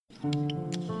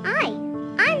Hi,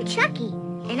 I'm Chucky,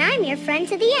 and I'm your friend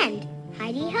to the end.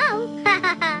 Heidi-ho.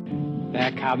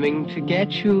 They're coming to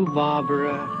get you,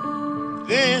 Barbara.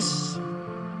 This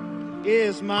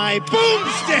is my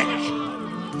boomstick!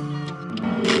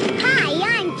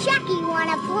 Hi, I'm Chucky.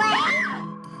 Wanna play?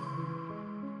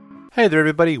 Hey there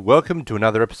everybody, welcome to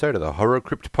another episode of the Horror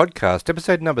Crypt Podcast,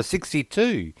 episode number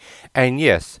 62. And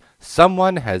yes,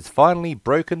 someone has finally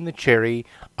broken the cherry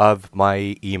of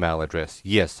my email address.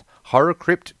 Yes,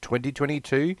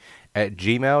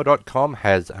 horrorcrypt2022@gmail.com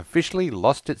has officially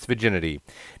lost its virginity.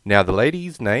 Now the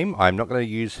lady's name, I'm not going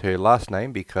to use her last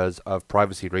name because of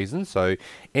privacy reasons, so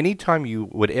anytime you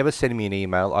would ever send me an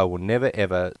email, I will never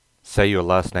ever say your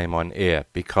last name on air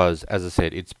because, as I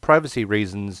said, it's privacy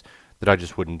reasons that I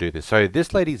just wouldn't do this. So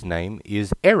this lady's name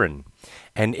is Erin.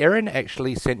 And Erin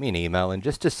actually sent me an email, and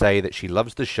just to say that she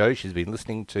loves the show, she's been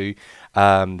listening to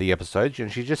the episodes,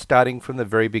 and she's just starting from the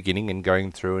very beginning and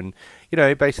going through and,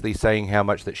 basically saying how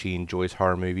much that she enjoys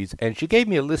horror movies. And she gave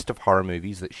me a list of horror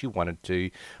movies that she wanted to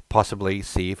possibly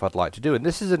see if I'd like to do. And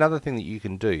this is another thing that you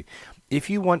can do. If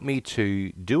you want me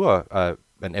to do an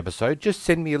episode, just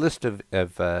send me a list of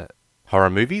horror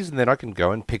movies, and then I can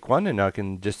go and pick one, and I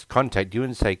can just contact you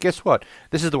and say, guess what,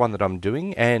 this is the one that I'm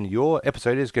doing, and your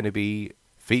episode is going to be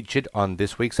featured on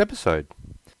this week's episode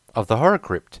of the Horror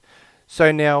Crypt.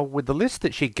 So now, with the list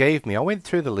that she gave me, I went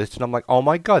through the list, and I'm like, oh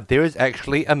my god, there is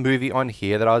actually a movie on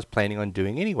here that I was planning on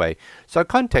doing anyway. So I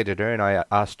contacted her, and I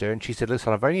asked her, and she said,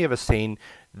 listen, I've only ever seen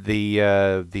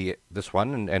this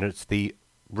one, and it's the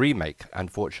remake,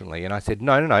 unfortunately. And I said,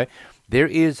 no, there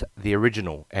is the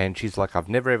original. And she's like, I've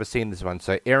never ever seen this one.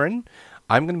 So Erin,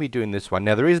 I'm going to be doing this one.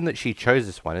 Now the reason that she chose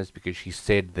this one is because she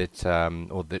said that,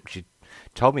 or that she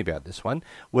told me about this one,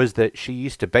 was that she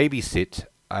used to babysit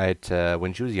at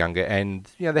when she was younger, and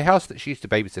the house that she used to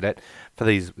babysit at for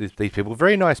these people,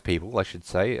 very nice people, I should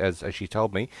say, as she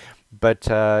told me. But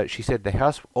she said the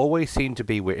house always seemed to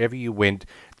be, wherever you went,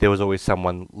 there was always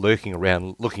someone lurking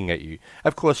around looking at you.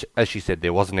 Of course, as she said,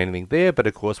 there wasn't anything there, but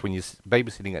of course when you're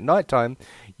babysitting at night time,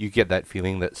 you get that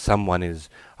feeling that someone is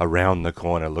around the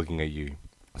corner looking at you.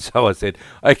 So I said,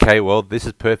 okay, well, this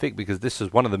is perfect, because this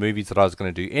is one of the movies that I was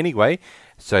going to do anyway.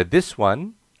 So this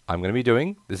one I'm going to be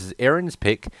doing, this is Erin's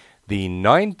pick, the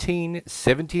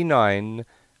 1979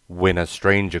 When a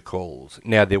Stranger Calls.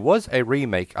 Now, there was a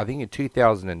remake, I think in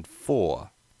 2004.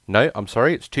 No, I'm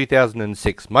sorry, it's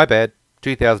 2006. My bad,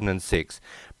 2006.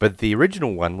 But the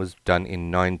original one was done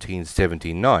in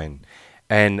 1979.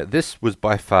 And this was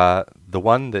by far the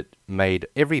one that made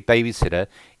every babysitter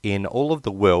in all of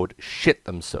the world shit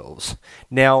themselves.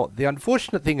 Now, the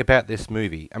unfortunate thing about this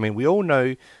movie, I mean, we all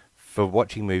know for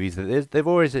watching movies that they've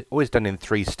always done in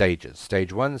 3 stages.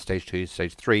 Stage 1, Stage 2,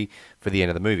 Stage 3 for the end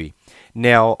of the movie.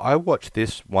 Now, I watched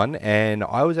this one and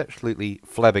I was absolutely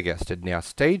flabbergasted. Now,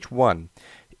 Stage 1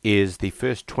 is the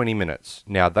first 20 minutes.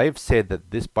 Now, they've said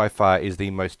that this by far is the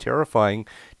most terrifying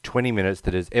 20 minutes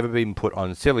that has ever been put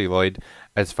on celluloid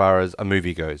as far as a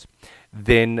movie goes.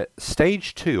 Then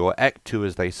Stage 2, or Act 2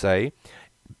 as they say,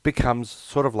 becomes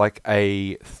sort of like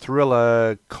a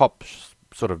thriller cop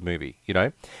sort of movie,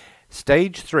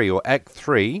 Stage 3, or Act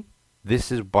 3,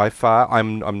 this is by far,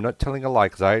 I'm not telling a lie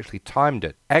because I actually timed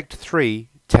it. Act 3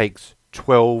 takes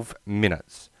 12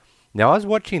 minutes. Now I was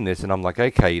watching this and I'm like,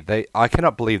 okay, I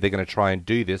cannot believe they're going to try and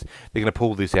do this. They're going to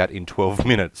pull this out in 12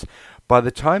 minutes. By the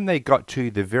time they got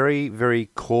to the very, very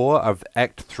core of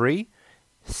Act 3,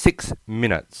 6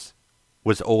 minutes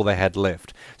was all they had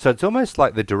left. So it's almost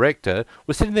like the director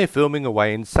was sitting there filming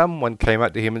away and someone came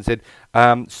up to him and said,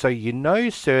 so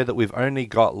sir, that we've only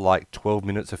got like 12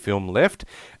 minutes of film left.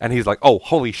 And he's like, oh,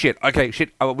 holy shit, okay,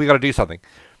 we got to do something.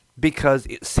 Because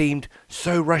it seemed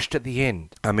so rushed at the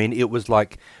end. I mean, it was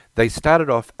like they started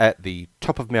off at the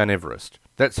top of Mount Everest.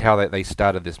 That's how they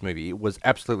started this movie. It was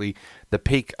absolutely the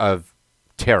peak of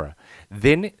terror.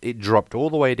 Then it dropped all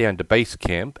the way down to base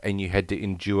camp and you had to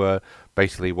endure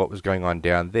basically what was going on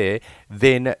down there.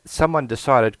 Then someone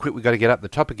decided, quick, we've got to get up the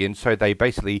top again. So they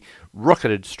basically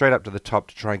rocketed straight up to the top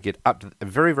to try and get up to the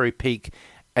very, very peak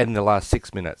in the last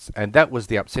 6 minutes. And that was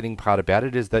the upsetting part about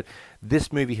it, is that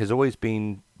this movie has always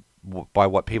been, by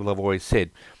what people have always said,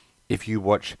 if you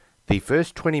watch the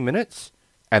first 20 minutes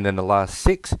and then the last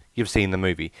 6, you've seen the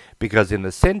movie. Because in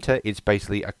the center, it's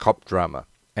basically a cop drama.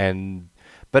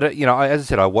 But as I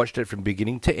said, I watched it from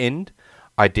beginning to end.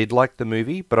 I did like the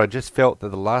movie, but I just felt that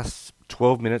the last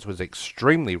 12 minutes was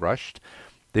extremely rushed.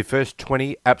 The first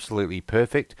 20, absolutely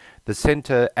perfect. The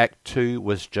center Act 2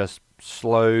 was just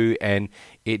slow, and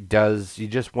you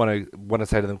just want to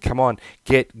say to them, come on,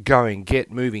 get going, get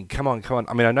moving, come on.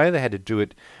 I mean, I know they had to do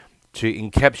it to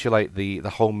encapsulate the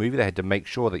whole movie. They had to make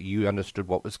sure that you understood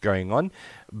what was going on,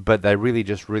 but they really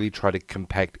tried to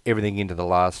compact everything into the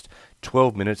last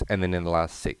 12 minutes and then in the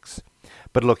last 6.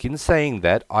 But look, in saying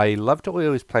that, I love to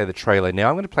always play the trailer. Now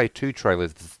I'm going to play 2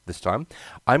 trailers this time.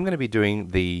 I'm going to be doing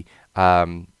the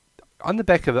on the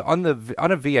back of on a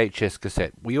VHS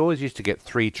cassette. We always used to get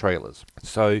 3 trailers.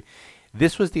 So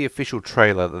this was the official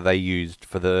trailer that they used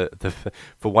for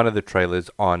for one of the trailers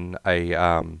on a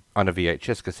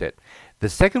VHS cassette. The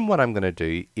second one I'm going to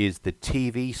do is the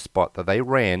TV spot that they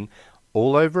ran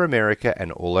all over America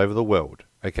and all over the world.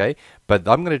 Okay, but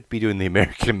I'm going to be doing the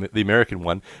American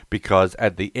one because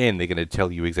at the end they're going to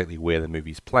tell you exactly where the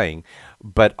movie's playing.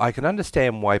 But I can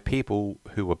understand why people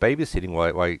who were babysitting,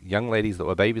 why young ladies that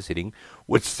were babysitting,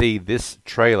 would see this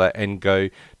trailer and go,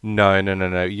 no,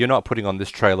 you're not putting on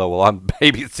this trailer while I'm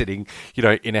babysitting,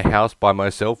 in a house by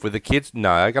myself with the kids.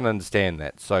 No, I can understand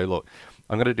that. So look,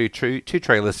 I'm going to do 2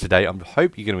 trailers today. I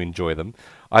hope you're going to enjoy them.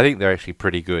 I think they're actually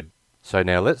pretty good. So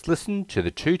now let's listen to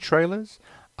the 2 trailers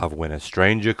of When a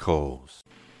Stranger Calls.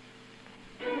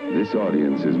 This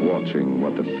audience is watching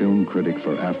what the film critic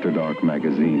for After Dark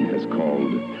magazine has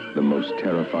called the most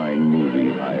terrifying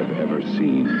movie I have ever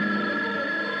seen.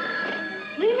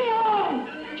 Leave me alone!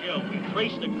 Jill, we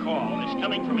traced the call. It's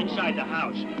coming from inside the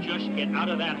house. Just get out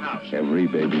of that house. Every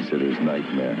babysitter's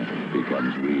nightmare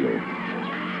becomes real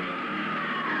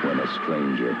when a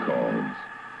stranger calls.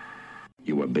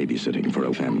 You are babysitting for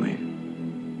a family.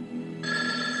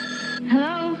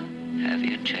 Hello? Have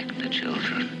you checked the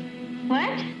children?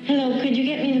 What? Hello, could you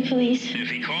get me the police? If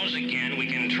he calls again, we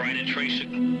can try to trace it.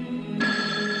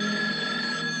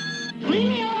 Leave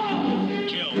me alone!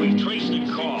 Jill, we traced the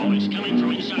call. It's coming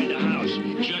from inside the house.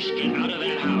 Just get out of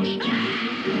that house.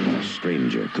 A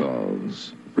Stranger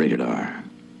Calls. Rated R.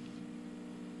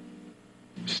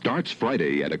 Starts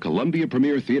Friday at a Columbia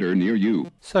Premiere Theater near you.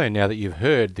 So now that you've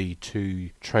heard the 2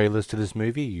 trailers to this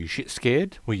movie, are you shit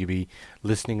scared? Will you be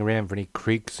listening around for any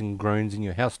creaks and groans in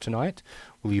your house tonight?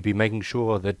 Will you be making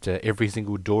sure that every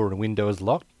single door and window is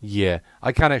locked? Yeah,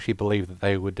 I can't actually believe that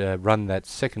they would run that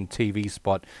second TV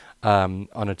spot on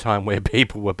a time where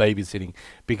people were babysitting,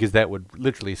 because that would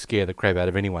literally scare the crap out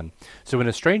of anyone. So When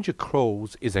a Stranger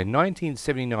Crawls is a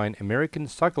 1979 American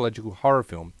psychological horror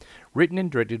film written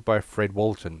and directed by Fred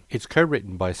Walton. It's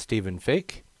co-written by Stephen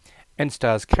Feck and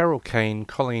stars Carol Kane,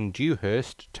 Colleen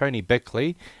Dewhurst, Tony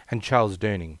Beckley and Charles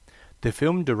Durning. The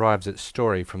film derives its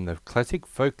story from the classic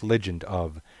folk legend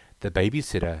of The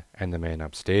Babysitter and the Man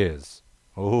Upstairs.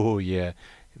 Oh yeah,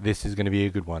 this is going to be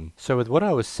a good one. So with what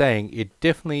I was saying, it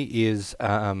definitely is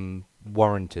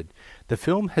warranted. The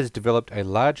film has developed a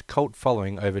large cult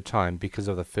following over time because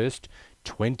of the first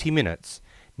 20 minutes,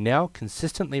 now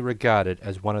consistently regarded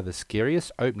as one of the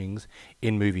scariest openings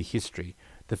in movie history.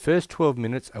 The first 12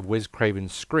 minutes of Wes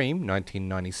Craven's Scream,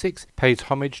 1996, pays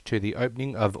homage to the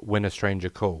opening of When a Stranger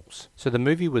Calls. So the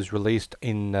movie was released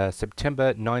in September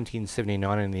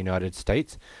 1979 in the United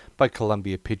States by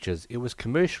Columbia Pictures. It was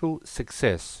commercial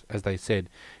success, as they said,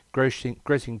 grossing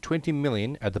 $20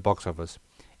 million at the box office.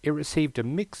 It received a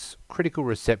mixed critical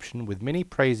reception, with many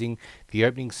praising the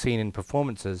opening scene and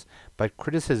performances, but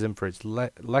criticism for its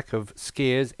lack of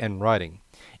scares and writing.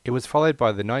 It was followed by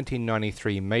the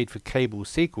 1993 made-for-cable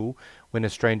sequel, When a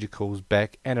Stranger Calls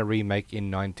Back, and a remake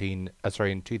in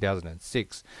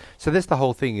 2006. So that's the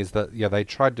whole thing, is that they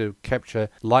tried to capture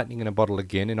lightning in a bottle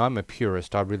again, and I'm a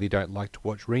purist. I really don't like to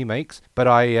watch remakes, but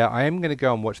I am going to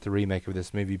go and watch the remake of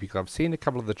this movie because I've seen a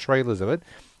couple of the trailers of it,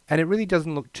 and it really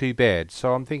doesn't look too bad.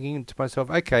 So I'm thinking to myself,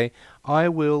 okay, I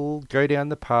will go down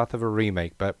the path of a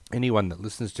remake. But anyone that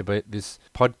listens to this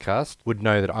podcast would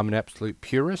know that I'm an absolute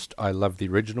purist. I love the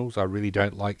originals. I really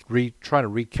don't like trying to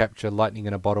recapture lightning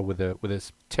in a bottle with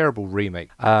a terrible remake.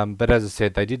 But as I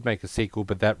said, they did make a sequel,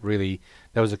 but that was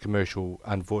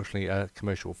unfortunately a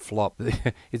commercial flop.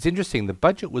 It's interesting. The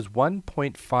budget was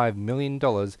 $1.5 million,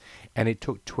 and it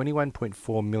took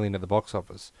 $21.4 million at the box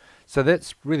office. So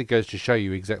that really goes to show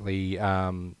you exactly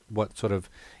what sort of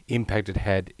impact it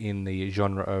had in the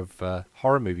genre of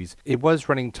horror movies. It was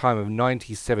running time of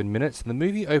 97 minutes, and the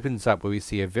movie opens up where we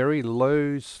see a very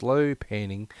low, slow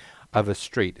panning of a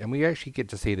street, and we actually get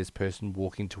to see this person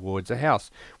walking towards a house.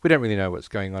 We don't really know what's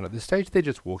going on at this stage. They're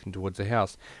just walking towards a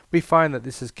house. We find that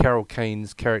this is Carol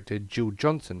Kane's character, Jill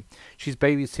Johnson. She's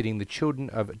babysitting the children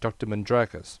of Dr.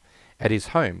 Mandrakis at his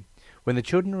home. When the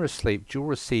children are asleep, Jill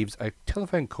receives a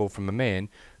telephone call from a man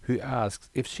who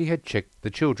asks if she had checked the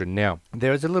children. Now,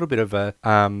 there is a little bit of a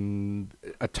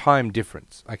time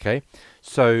difference, okay?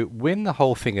 So when the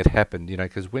whole thing had happened,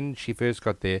 because when she first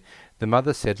got there, the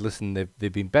mother said, listen,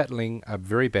 they've been battling a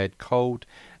very bad cold.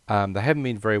 They haven't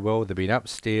been very well. They've been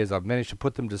upstairs. I've managed to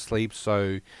put them to sleep.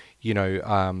 So,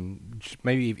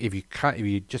 maybe if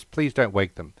you just please don't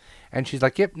wake them. And she's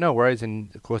like, yep, no worries.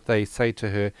 And of course they say to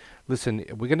her, listen,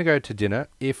 we're going to go to dinner.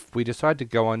 If we decide to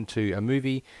go on to a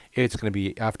movie, it's going to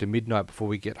be after midnight before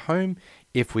we get home.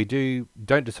 If we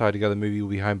don't decide to go to the movie,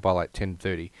 we'll be home by like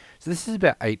 10:30. So this is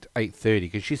about 8:30,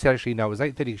 because she said, actually, no, it was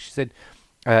 8:30. She said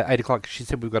 8 o'clock. She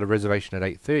said we've got a reservation at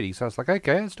 8:30. So I was like,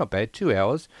 okay, that's not bad. 2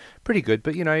 hours, pretty good.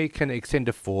 But you can extend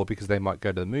to 4 because they might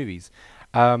go to the movies.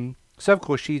 So of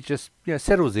course she just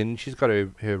settles in. She's got her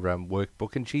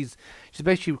workbook, and she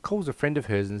basically calls a friend of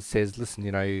hers and says, listen,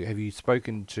 have you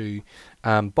spoken to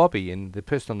Bobby? And the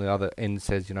person on the other end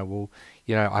says,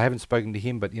 I haven't spoken to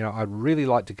him, but I'd really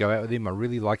like to go out with him. I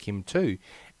really like him too.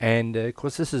 And of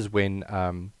course this is when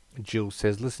Jill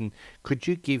says, listen, could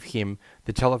you give him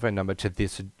the telephone number to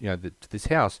this to this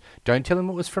house? Don't tell him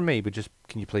it was from me, but just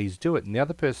can you please do it? And the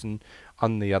other person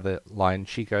on the other line,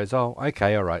 she goes, oh,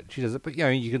 okay, all right. She does it, but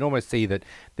you can almost see that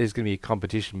there's going to be a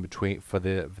competition for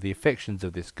the affections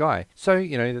of this guy. So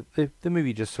the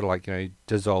movie just sort of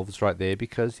dissolves right there,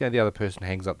 because the other person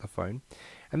hangs up the phone.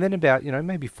 And then about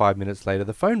maybe 5 minutes later,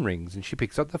 the phone rings, and she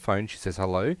picks up the phone. She says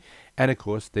hello, and of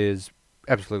course there's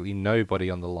absolutely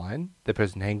nobody on the line. The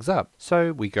person hangs up.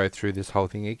 So we go through this whole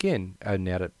thing again.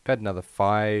 Now about another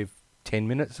 5-10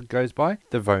 minutes goes by.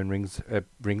 The phone rings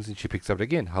and she picks up it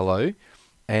again. Hello,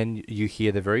 and you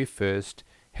hear the very first,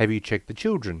 "Have you checked the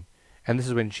children?" And this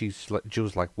is when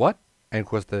Jill's like, "What?" And of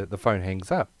course the phone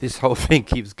hangs up. This whole thing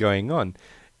keeps going on.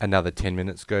 Another 10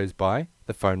 minutes goes by.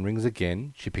 The phone rings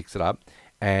again. She picks it up,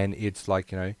 and it's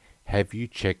like, "Have you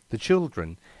checked the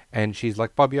children?" And she's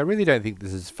like, "Bobby, I really don't think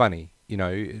this is funny.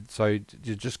 So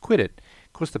just quit it."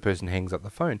 Of course, the person hangs up the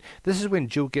phone. This is when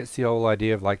Jill gets the whole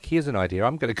idea of here's an idea.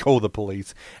 I'm going to call the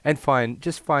police and find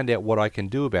out what I can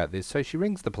do about this. So she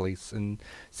rings the police and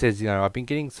says, I've been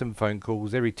getting some phone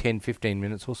calls every 10-15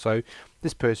 minutes or so.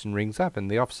 This person rings up, and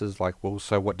the officer's like, well,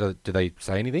 so what, do they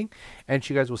say anything? And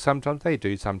she goes, well, sometimes they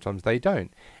do, sometimes they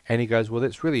don't. And he goes, well,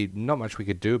 there's really not much we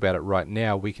could do about it right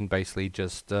now. We can basically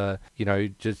just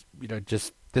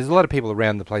there's a lot of people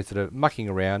around the place that are mucking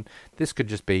around. This could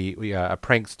just be a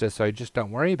prankster, so just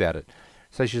don't worry about it.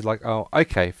 So she's like, oh,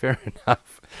 okay, fair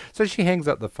enough. So she hangs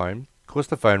up the phone. Of course,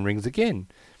 the phone rings again.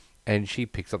 And she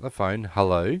picks up the phone,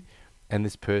 hello, and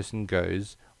this person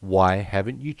goes, why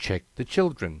haven't you checked the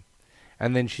children?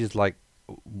 And then she's like,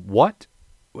 what?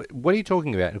 What are you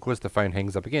talking about? And of course the phone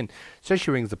hangs up again. So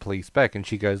she rings the police back, and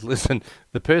she goes, listen,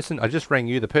 the person, I just rang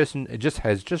you, the person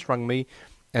has just rung me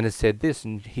and has said this.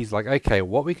 And he's like, okay,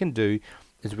 what we can do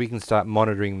is we can start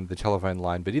monitoring the telephone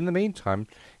line. But in the meantime,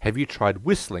 have you tried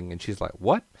whistling? And she's like,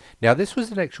 what? Now, this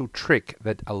was an actual trick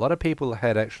that a lot of people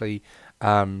had actually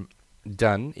done.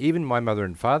 Even my mother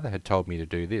and father had told me to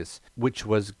do this, which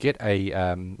was get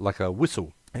a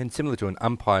whistle, and similar to an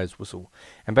umpire's whistle,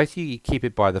 and basically you keep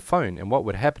it by the phone. And what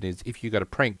would happen is, if you got a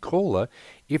prank caller,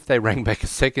 if they rang back a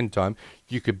second time,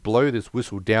 you could blow this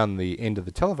whistle down the end of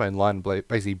the telephone line and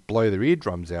basically blow their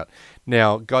eardrums out.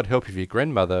 Now, God help if your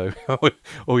grandmother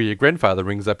or your grandfather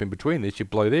rings up in between this, you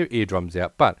blow their eardrums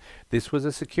out. But this was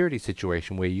a security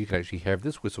situation where you could actually have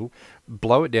this whistle,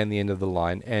 blow it down the end of the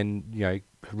line, and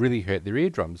really hurt their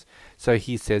eardrums. So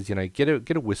he says, get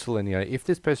a whistle, and if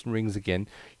this person rings again,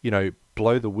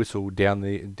 blow the whistle down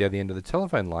the end of the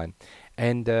telephone line.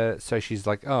 And so she's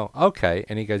like, oh, okay.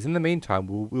 And he goes, in the meantime,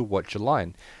 we'll watch a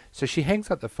line. So she hangs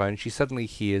up the phone. She suddenly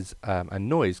hears a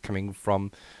noise coming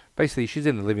from, basically she's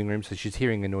in the living room, so she's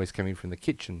hearing a noise coming from the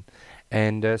kitchen.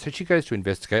 And so she goes to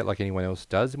investigate like anyone else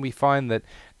does, and we find that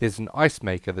there's an ice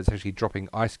maker that's actually dropping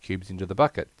ice cubes into the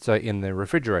bucket, so in the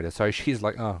refrigerator. So she's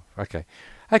like, oh, okay,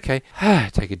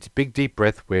 take a big deep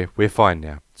breath, we're fine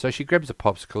now. So she grabs a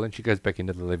popsicle and she goes back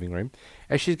into the living room.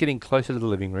 As she's getting closer to the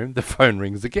living room, the phone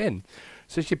rings again.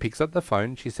 So she picks up the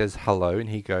phone, she says hello, and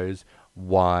he goes,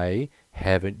 why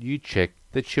haven't you checked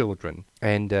the children?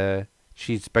 And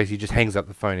she's basically just hangs up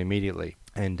the phone immediately.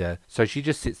 And so she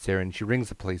just sits there and she rings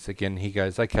the police again. He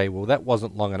goes, okay, well, that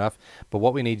wasn't long enough, but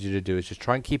what we need you to do is just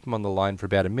try and keep him on the line for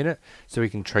about a minute so we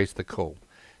can trace the call.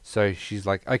 So she's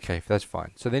like, okay, that's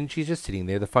fine. So then she's just sitting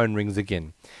there. The phone rings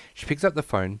again. She picks up the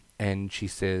phone and she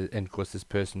says, and of course this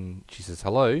person, she says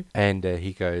hello, and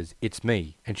he goes, it's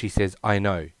me. And she says, I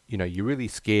know, you really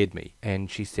scared me.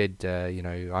 And she said,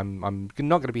 I'm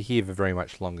not going to be here for very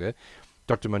much longer.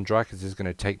 Dr. Mondrakis is going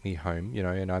to take me home,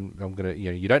 and I'm going to,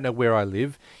 you don't know where I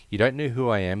live, you don't know who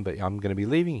I am, but I'm going to be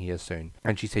leaving here soon.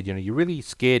 And she said, you really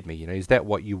scared me, is that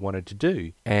what you wanted to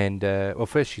do? And, well,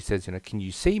 first she says, can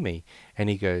you see me? And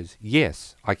he goes,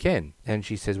 yes, I can. And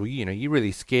she says, well, you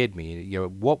really scared me.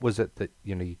 What was it that,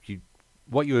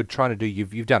 what you were trying to do,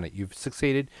 you've done it. You've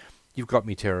succeeded. You've got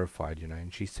me terrified, you know.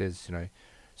 And she says, you know,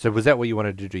 so was that what you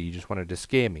wanted to do? You just wanted to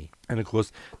scare me. And of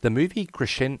course, the movie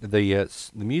the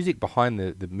music behind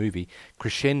the movie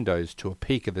crescendos to a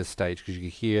peak of the stage because you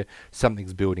can hear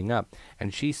something's building up.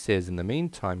 And she says, in the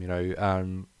meantime, you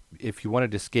know, if you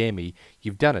wanted to scare me,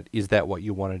 you've done it. Is that what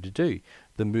you wanted to do?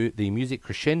 The music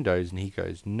crescendos, and he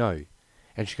goes, no.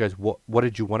 And she goes, what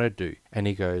did you want to do? And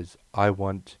he goes, I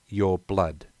want your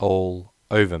blood all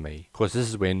over me. Of course, this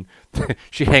is when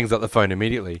she hangs up the phone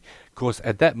immediately. Of course,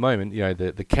 at that moment, you know,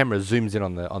 the camera zooms in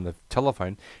on the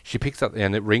telephone. She picks up,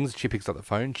 and it rings. She picks up the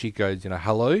phone. She goes, you know,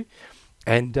 hello.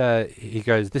 And he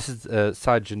goes, this is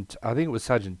Sergeant, I think it was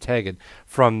Sergeant Taggart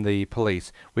from the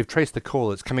police. We've traced the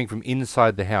call. It's coming from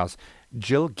inside the house.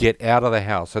 Jill, get out of the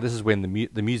house. So this is when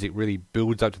the music really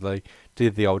builds up to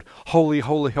the old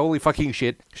holy fucking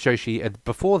shit. So she,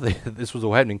 before this was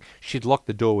all happening, she'd locked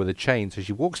the door with a chain. So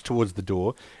she walks towards the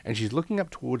door and she's looking up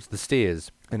towards the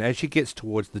stairs. And as she gets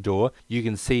towards the door, you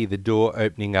can see the door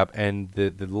opening up and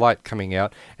the light coming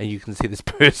out, and you can see this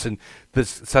person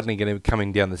that's suddenly going to be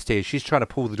coming down the stairs. She's trying to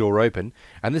pull the door open,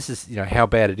 and this is, you know, how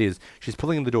bad it is. She's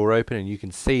pulling the door open, and you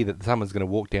can see that someone's going to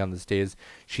walk down the stairs.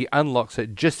 She unlocks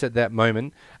it just at that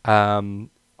moment.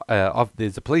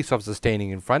 There's a police officer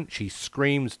standing in front. She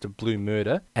screams to blue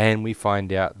murder, and we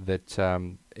find out that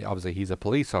obviously he's a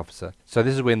police officer. So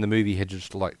this is when the movie had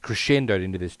just like crescendoed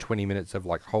into this 20 minutes of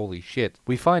like holy shit.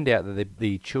 We find out that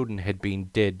the children had been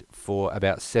dead for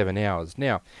about 7 hours.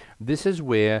 Now, this is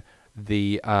where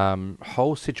the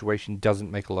whole situation doesn't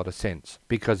make a lot of sense,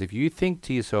 because if you think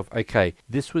to yourself, okay,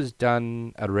 this was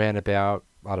done at around about,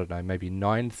 I don't know, maybe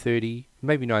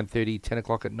 9:30, 10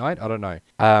 o'clock at night, I don't know.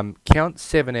 Count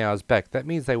 7 hours back. That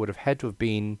means they would have had to have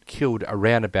been killed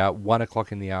around about 1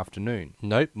 o'clock in the afternoon.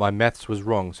 Nope, my maths was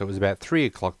wrong. So it was about 3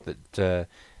 o'clock that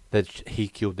he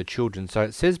killed the children. So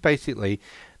it says basically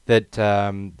that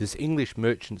this English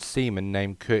merchant seaman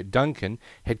named Kurt Duncan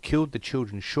had killed the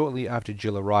children shortly after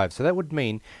Jill arrived. So that would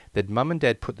mean that Mum and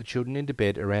Dad put the children into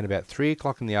bed around about 3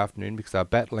 o'clock in the afternoon because they were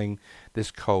battling this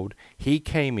cold. He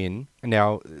came in.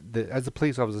 Now, as the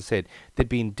police officer said, they'd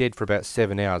been dead for about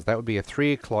 7 hours. That would be a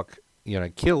 3 o'clock, you know,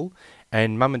 kill,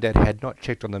 and Mum and Dad had not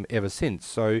checked on them ever since.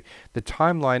 So the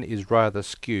timeline is rather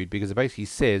skewed because it basically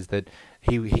says that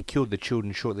he killed the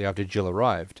children shortly after Jill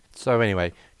arrived. So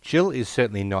anyway, Jill is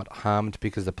certainly not harmed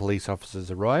because the police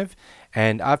officers arrive,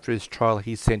 and after his trial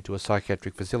he's sent to a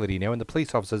psychiatric facility. Now when the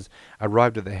police officers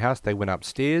arrived at the house, they went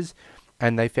upstairs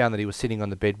and they found that he was sitting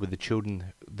on the bed with the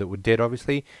children that were dead,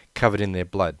 obviously, covered in their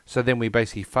blood. So then we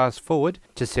basically fast forward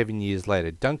to 7 years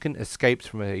later. Duncan escapes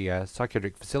from a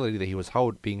psychiatric facility that he was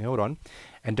being held on,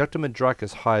 and Dr.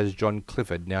 Madrakis hires John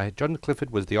Clifford. Now, John Clifford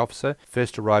was the officer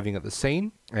first arriving at the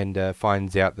scene and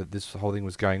finds out that this whole thing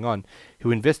was going on,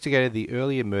 who investigated the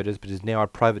earlier murders but is now a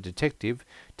private detective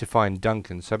to find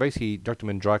Duncan. So basically, Dr.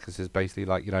 Madrakis is basically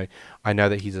like, you know, I know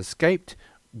that he's escaped.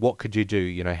 What could you do?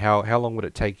 You know, how long would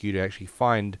it take you to actually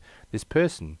find this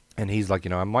person? And he's like, you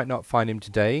know, I might not find him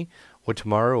today or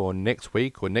tomorrow or next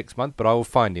week or next month, but I will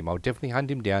find him. I'll definitely hunt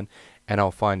him down and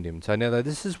I'll find him. So now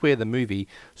this is where the movie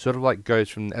sort of like goes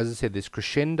from, as I said, this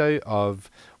crescendo of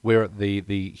where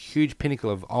the huge pinnacle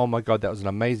of, oh my God, that was an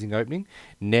amazing opening.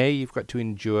 Now you've got to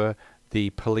endure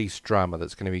the police drama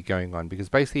that's going to be going on, because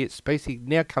basically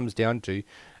now comes down to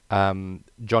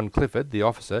John Clifford, the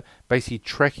officer, basically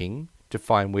trekking to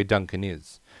find where Duncan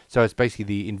is. So it's basically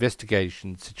the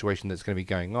investigation situation that's going to be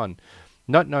going on.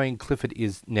 Not knowing Clifford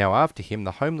is now after him,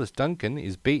 the homeless Duncan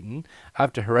is beaten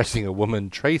after harassing a woman,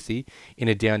 Tracy, in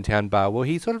a downtown bar. Well,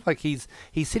 he's sort of like he's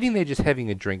sitting there just having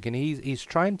a drink, and he's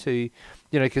trying to,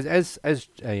 you know, because as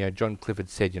you know, John Clifford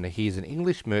said, you know, he's an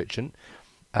English merchant.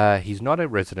 He's not a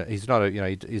resident. He's not a, you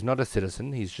know, he's not a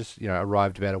citizen. He's just, you know,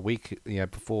 arrived about a week, you know,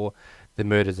 before the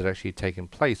murders had actually taken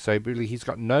place. So really, he's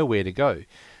got nowhere to go.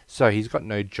 So he's got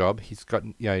no job. He's got,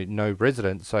 you know, no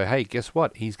residence. So hey, guess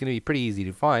what? He's going to be pretty easy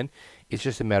to find. It's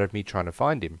just a matter of me trying to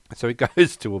find him. So he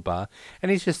goes to a bar, and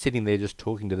he's just sitting there, just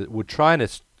talking to we're trying to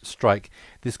strike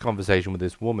this conversation with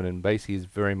this woman, and basically is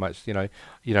very much, you know,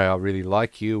 I really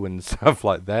like you and stuff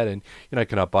like that, and, you know,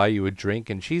 can I buy you a drink?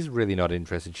 And she's really not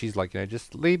interested. She's like, you know,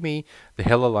 just leave me the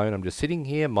hell alone. I'm just sitting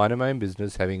here, minding my own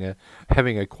business, having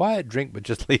a quiet drink, but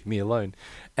just leave me alone.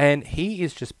 And he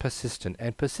is just persistent.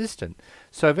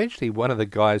 So eventually one of the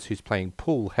guys who's playing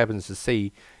pool happens to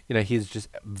see, you know, his just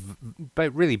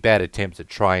really bad attempts at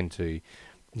trying to,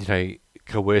 you know,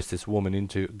 coerce this woman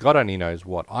into God only knows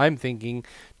what. I'm thinking,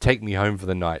 take me home for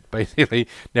the night, basically.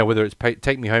 Now, whether it's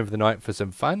take me home for the night for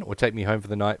some fun or take me home for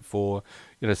the night for,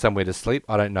 somewhere to sleep,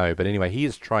 I don't know. But anyway, he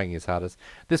is trying his hardest.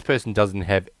 This person doesn't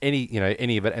have any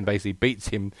of it and basically beats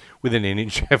him within an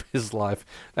inch of his life.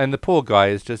 And the poor guy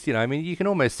is just, you can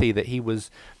almost see that he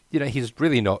was, he's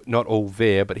really not all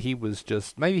there, but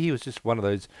maybe he was just one of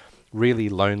those really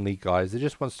lonely guys that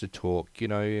just wants to talk,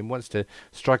 and wants to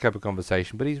strike up a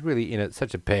conversation, but he's really in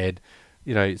such a bad,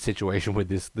 situation with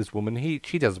this woman.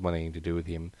 She doesn't want anything to do with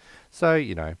him. So,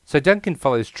 So Duncan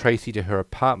follows Tracy to her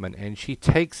apartment and she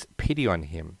takes pity on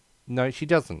him. No, she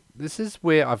doesn't. This is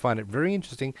where I find it very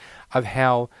interesting of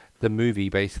how the movie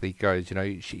basically goes.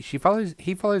 He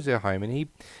follows her home and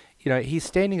he's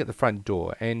standing at the front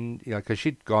door and, because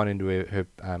she'd gone into her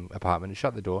apartment and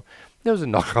shut the door. There was a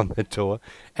knock on the door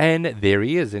and there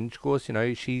he is. And of course,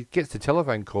 she gets the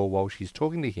telephone call while she's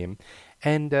talking to him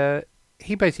and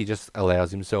he basically just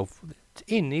allows himself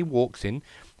in. He walks in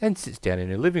and sits down in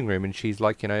her living room and she's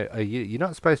like, you're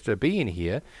not supposed to be in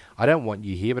here. I don't want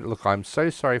you here, but look, I'm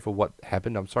so sorry for what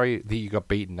happened. I'm sorry that you got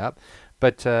beaten up.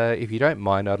 But if you don't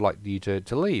mind, I'd like you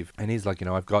to leave. And he's like,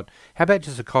 how about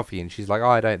just a coffee? And she's like, oh,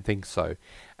 I don't think so.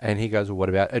 And he goes, well, what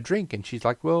about a drink? And she's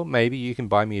like, well, maybe you can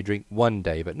buy me a drink one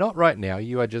day, but not right now.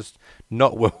 You are just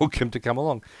not welcome to come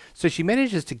along. So she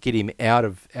manages to get him out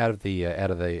of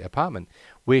the apartment,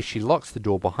 where she locks the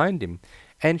door behind him.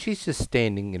 And she's just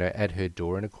standing, at her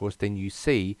door. And of course, then you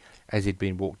see as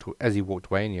he walked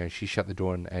away, and she shut the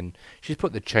door and she's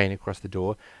put the chain across the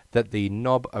door, that the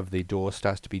knob of the door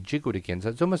starts to be jiggled again. So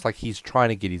it's almost like he's trying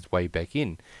to get his way back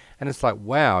in. And it's like,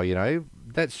 wow,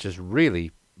 that's just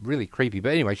really, really creepy.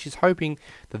 But anyway, she's hoping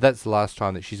that that's the last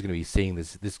time that she's going to be seeing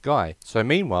this guy. So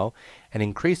meanwhile, an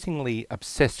increasingly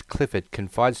obsessed Clifford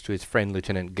confides to his friend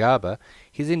Lieutenant Garber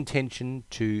his intention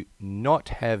to not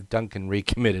have Duncan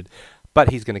recommitted, but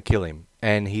he's going to kill him.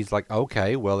 And he's like,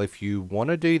 okay, well, if you want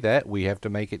to do that, we have to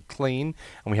make it clean,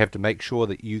 and we have to make sure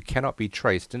that you cannot be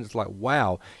traced. And it's like,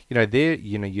 wow,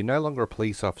 you're no longer a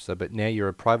police officer, but now you're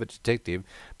a private detective,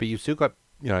 but you've still got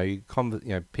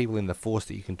people in the force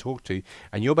that you can talk to,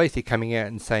 and you're basically coming out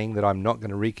and saying that I'm not going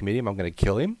to recommit him, I'm going to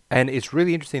kill him. And it's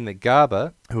really interesting that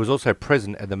Garber, who was also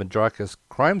present at the Madricus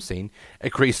crime scene,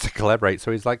 agrees to collaborate.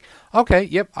 So he's like, okay,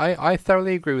 yep, I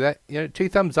thoroughly agree with that. 2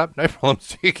 thumbs up, no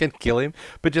problems, you can kill him,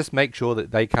 but just make sure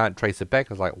that they can't trace it back.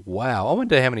 I was like, wow, I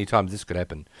wonder how many times this could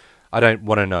happen. I don't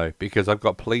want to know, because I've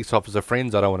got police officer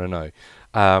friends, I don't want to know.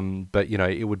 But,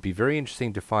 it would be very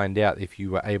interesting to find out if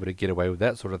you were able to get away with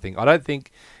that sort of thing. I don't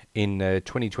think in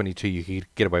 2022 you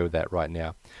could get away with that right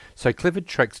now. So Clifford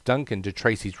tracks Duncan to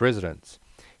Tracy's residence.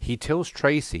 He tells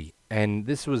Tracy, and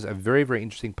this was a very, very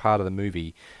interesting part of the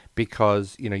movie,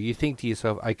 because, you think to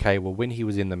yourself, okay, well, when he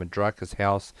was in the Madricus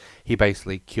house, he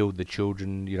basically killed the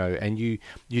children, and you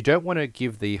don't want to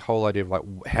give the whole idea of, like,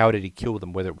 how did he kill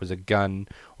them, whether it was a gun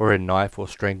or a knife or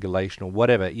strangulation or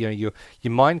whatever. Your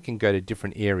mind can go to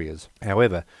different areas.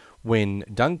 However, when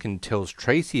Duncan tells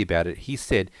Tracy about it, he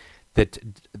said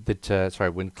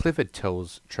when Clifford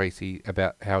tells Tracy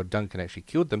about how Duncan actually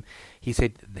killed them, he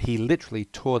said he literally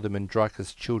tore the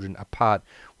Madricus children apart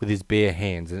with his bare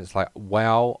hands. And it's like,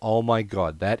 wow, oh my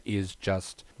God, that is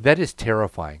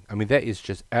terrifying. I mean, that is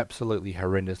just absolutely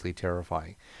horrendously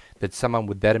terrifying that someone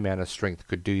with that amount of strength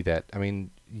could do that. I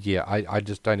mean, yeah, I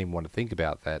just don't even want to think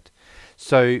about that.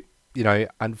 So,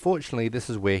 unfortunately, this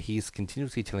is where he's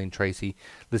continuously telling Tracy,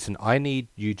 listen, I need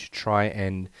you to try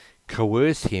and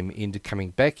coerce him into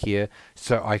coming back here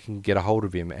so I can get a hold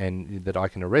of him and that I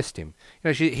can arrest him.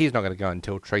 He's not going to go and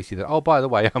tell Tracy that, oh, by the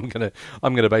way, I'm gonna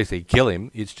basically kill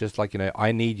him. It's just like,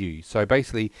 I need you. So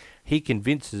basically, he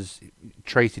convinces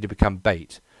Tracy to become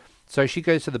bait. So she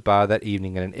goes to the bar that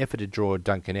evening in an effort to draw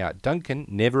Duncan out. Duncan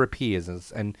never appears,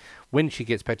 and when she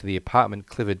gets back to the apartment,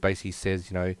 Clifford basically says,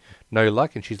 no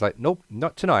luck, and she's like, nope,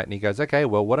 not tonight. And he goes, okay,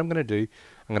 well, what I'm going to do,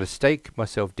 I'm going to stake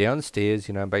myself downstairs,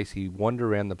 basically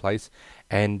wander around the place,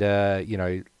 and,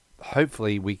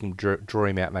 hopefully we can draw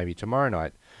him out maybe tomorrow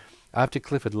night. After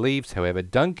Clifford leaves, however,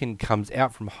 Duncan comes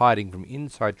out from hiding from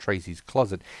inside Tracy's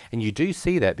closet, and you do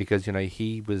see that because,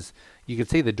 you can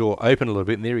see the door open a little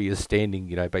bit, and there he is standing,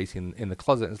 basically in the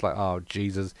closet, and it's like, oh,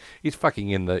 Jesus, he's fucking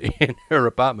in her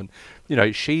apartment.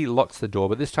 She locks the door,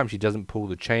 but this time she doesn't pull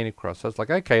the chain across, so it's like,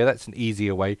 okay, that's an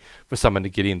easier way for someone to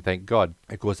get in, thank God.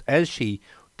 Of course, as she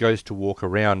goes to walk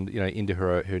around, into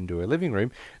her living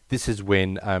room, this is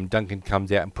when Duncan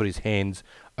comes out and put his hands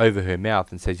over her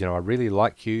mouth and says, I really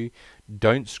like you.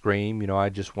 Don't scream. I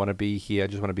just want to be here. I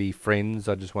just want to be friends.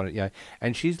 I just want to,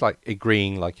 And she's like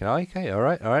agreeing, like, okay, all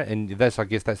right. And I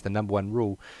guess that's the number one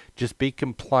rule. Just be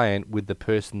compliant with the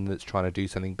person that's trying to do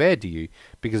something bad to you,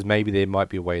 because maybe there might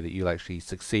be a way that you'll actually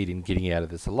succeed in getting out of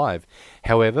this alive.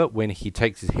 However, when he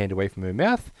takes his hand away from her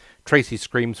mouth, Tracy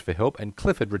screams for help, and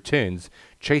Clifford returns,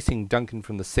 chasing Duncan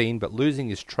from the scene, but losing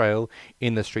his trail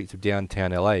in the streets of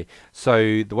downtown LA.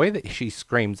 So the way that she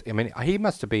screams, he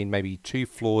must have been maybe 2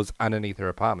 floors underneath her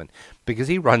apartment, because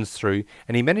he runs through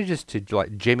and he manages to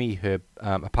like jimmy her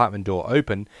apartment door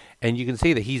open, and you can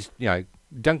see that he's,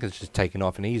 Duncan's just taken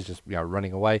off and he's just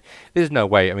running away. There's no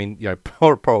way.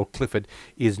 Poor old Clifford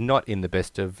is not in the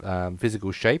best of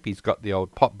physical shape. He's got the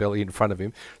old pot belly in front of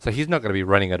him, so he's not going to be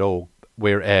running at all.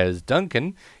 Whereas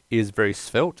Duncan is very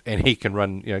svelte and he can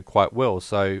run quite well.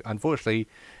 So unfortunately,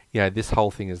 this whole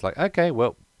thing is like, okay,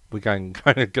 well, we're going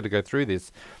to go through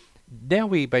this. Now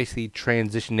we basically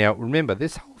transition. Now remember,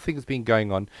 this whole thing has been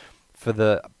going on for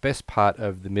the best part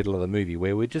of the middle of the movie,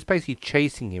 where we're just basically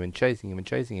chasing him.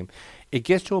 It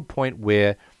gets to a point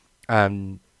where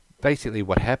basically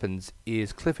what happens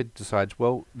is Clifford decides,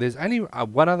 well, there's only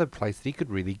one other place that he could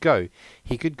really go.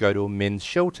 He could go to a men's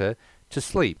shelter to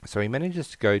sleep. So he manages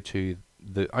to go to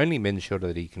the only men's shelter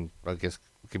that he can,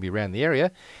 can be around the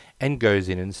area, and goes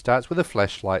in and starts with a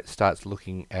flashlight, starts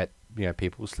looking at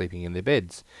people sleeping in their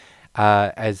beds.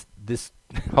 As this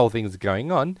whole thing is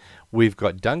going on, we've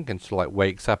got Duncan sort of like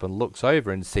wakes up and looks over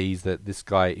and sees that this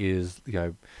guy is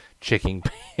checking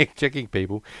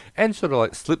people, and sort of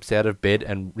like slips out of bed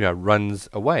and runs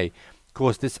away. Of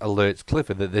course, this alerts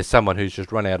Clifford that there's someone who's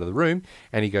just run out of the room,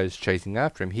 and he goes chasing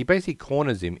after him. He basically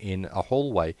corners him in a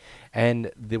hallway,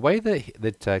 and the way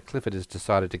that Clifford has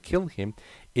decided to kill him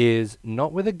is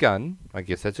not with a gun. I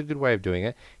guess that's a good way of doing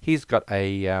it. He's got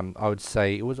a, I would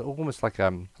say it was almost like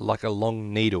a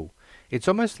long needle. It's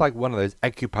almost like one of those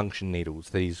acupuncture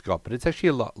needles that he's got, but it's actually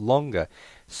a lot longer.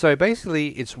 So basically,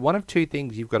 it's one of two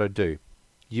things you've got to do.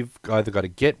 You've either got to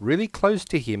get really close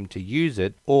to him to use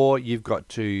it, or you've got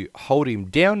to hold him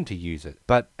down to use it.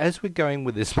 But as we're going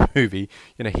with this movie,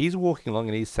 he's walking along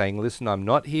and he's saying, listen, I'm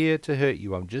not here to hurt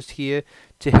you. I'm just here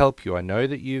to help you. I know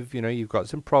that you've got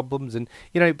some problems. And,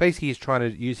 basically he's trying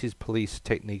to use his police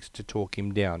techniques to talk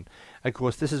him down. Of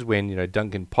course, this is when,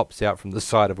 Duncan pops out from the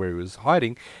side of where he was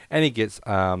hiding, and he gets,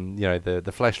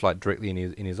 the flashlight directly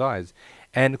in his eyes.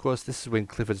 And, of course, this is when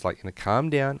Clifford's like, calm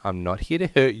down, I'm not here to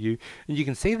hurt you. And you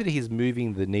can see that he's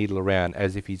moving the needle around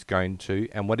as if he's going to.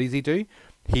 And what does he do?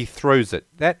 He throws it.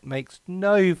 That makes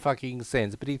no fucking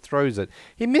sense, but he throws it.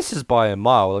 He misses by a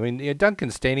mile.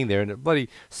 Duncan's standing there and it bloody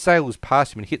sails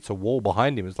past him and hits a wall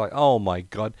behind him. It's like, oh my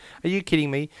God, are you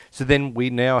kidding me? So then we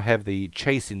now have the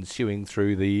chase ensuing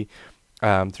through the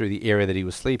area that he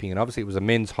was sleeping, and obviously it was a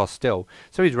men's hostel.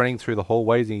 So he's running through the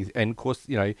hallways, and of course,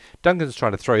 Duncan's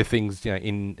trying to throw things,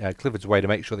 in Clifford's way to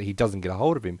make sure that he doesn't get a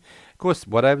hold of him. Of course,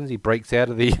 what happens? He breaks out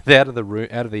of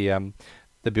the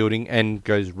building and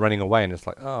goes running away, and it's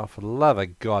like, oh, for the love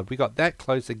of God, we got that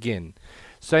close again.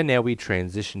 So now we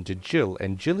transition to Jill,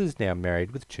 and Jill is now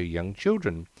married with 2 young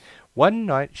children. One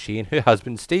night, she and her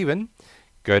husband Stephen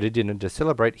go to dinner to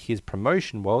celebrate his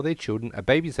promotion while their children are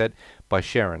babysat by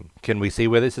Sharon. Can we see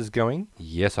where this is going?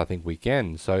 Yes, I think we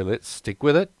can. So let's stick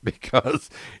with it, because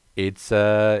it's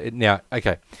now,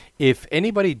 okay. If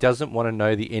anybody doesn't want to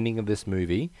know the ending of this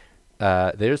movie,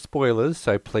 there are spoilers,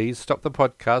 so please stop the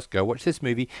podcast, go watch this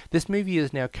movie. This movie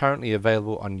is now currently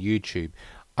available on YouTube.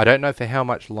 I don't know for how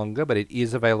much longer, but it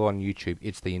is available on YouTube.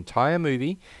 It's the entire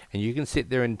movie, and you can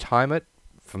sit there and time it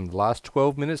from the last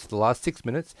 12 minutes to the last 6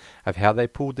 minutes of how they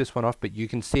pulled this one off, but you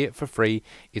can see it for free.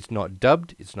 It's not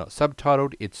dubbed, it's not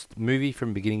subtitled, it's the movie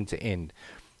from beginning to end.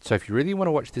 So if you really want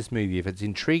to watch this movie, if it's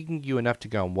intriguing you enough to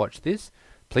go and watch this,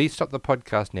 please stop the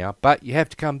podcast now, but you have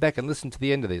to come back and listen to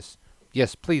the end of this.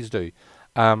 Yes, please do.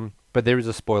 But there is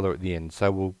a spoiler at the end,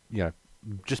 so we'll,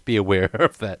 just be aware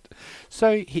of that.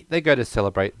 So they go to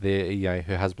celebrate their,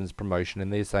 her husband's promotion,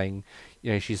 and they're saying,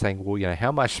 she's saying, well,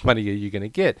 how much money are you going to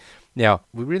get? Now,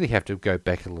 we really have to go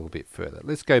back a little bit further.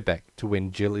 Let's go back to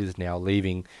when Jill is now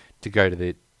leaving to go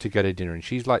to dinner, and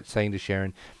she's like saying to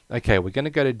Sharon, okay, we're going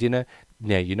to go to dinner.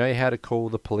 Now, you know how to call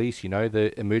the police,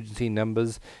 the emergency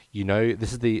numbers,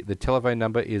 this is the telephone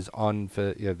number is on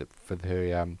for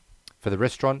the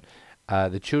restaurant.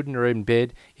 The children are in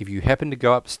bed. If you happen to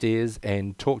go upstairs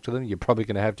and talk to them, you're probably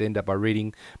going to have to end up by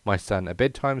reading my son a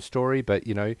bedtime story, but,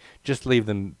 just leave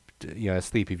them,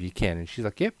 asleep if you can. And she's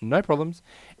like, yep, no problems.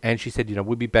 And she said,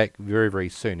 we'll be back very, very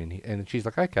soon. And she's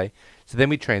like, okay. So then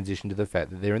we transition to the fact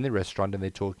that they're in the restaurant and they're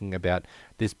talking about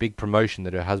this big promotion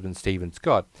that her husband Stephen's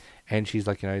got. And she's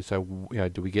like, so,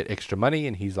 do we get extra money?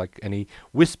 And he's like, and he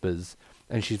whispers,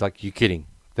 and she's like, you kidding?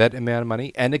 That amount of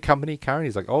money and a company car? And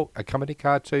he's like, oh, a company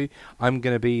car too? I'm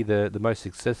going to be the most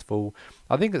successful.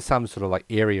 I think it's some sort of like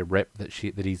area rep that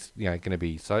he's going to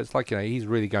be. So it's like, he's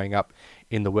really going up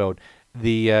in the world.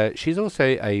 She's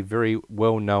also a very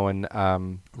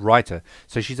well-known writer.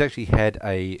 So she's actually had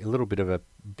a little bit of a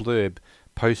blurb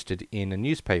posted in a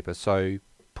newspaper. So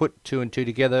put 2 and 2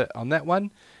 together on that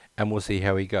one, and we'll see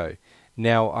how we go.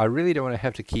 Now, I really don't want to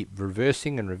have to keep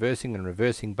reversing,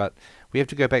 but we have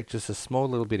to go back just a small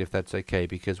little bit, if that's okay,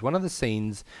 because one of the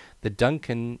scenes that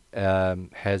Duncan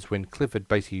has when Clifford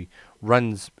basically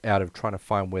runs out of trying to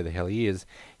find where the hell he is,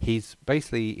 he's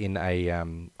basically in a,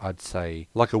 I'd say,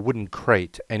 like a wooden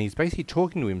crate, and he's basically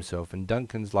talking to himself, and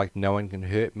Duncan's like, no one can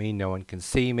hurt me, no one can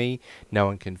see me, no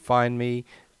one can find me,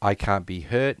 I can't be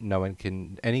hurt, no one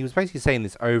can... And he was basically saying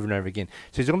this over and over again.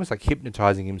 So he's almost like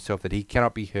hypnotizing himself that he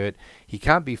cannot be hurt, he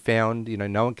can't be found,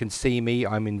 no one can see me,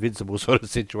 I'm invincible sort of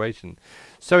situation.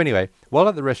 So anyway, while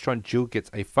at the restaurant, Jill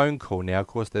gets a phone call. Now, of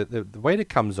course, the waiter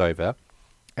comes over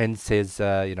and says,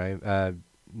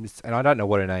 Miss, and I don't know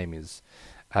what her name is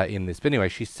in this, but anyway,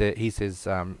 he says,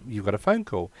 you've got a phone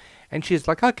call. And she's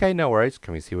like, okay, no worries.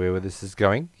 Can we see where this is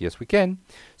going? Yes, we can.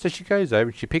 So she goes over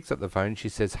and she picks up the phone. She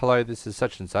says, hello, this is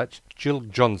such and such. Jill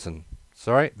Johnson.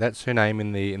 Sorry, that's her name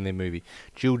in the movie.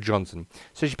 Jill Johnson.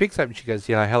 So she picks up and she goes,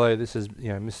 hello, this is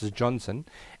Mrs. Johnson.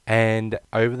 And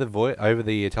over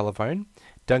the telephone,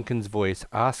 Duncan's voice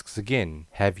asks again,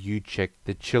 have you checked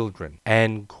the children?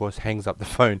 And, of course, hangs up the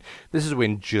phone. This is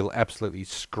when Jill absolutely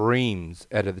screams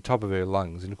out at the top of her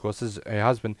lungs. And, of course, her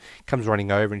husband comes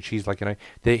running over and she's like,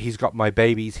 he's got my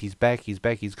babies, he's back,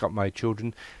 he's got my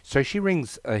children. So he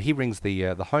rings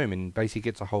the home and basically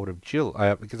gets a hold of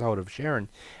Sharon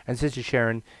and says to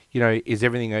Sharon, is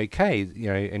everything okay?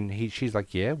 And she's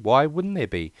like, yeah, why wouldn't there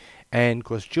be? And, of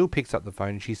course, Jill picks up the phone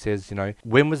and she says,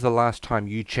 when was the last time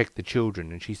you checked the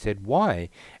children? And she said, why?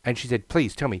 And she said,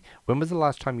 please tell me, when was the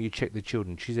last time you checked the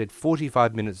children? She said,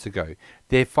 45 minutes ago.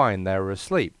 They're fine. They were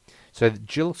asleep. So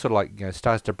Jill sort of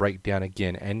starts to break down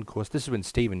again. And, of course, this is when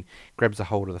Stephen grabs a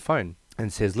hold of the phone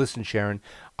and says, listen, Sharon,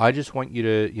 I just want you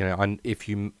to, if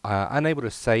you are unable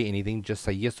to say anything, just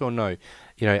say yes or no.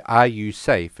 Are you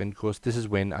safe? And, of course, this is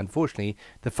when, unfortunately,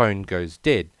 the phone goes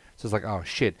dead. So it's like, oh,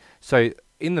 shit. So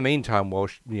in the meantime, while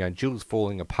Jill's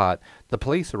falling apart, the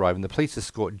police arrive and the police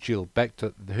escort Jill back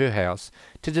to her house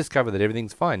to discover that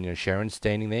everything's fine. Sharon's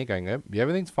standing there going, oh, yeah,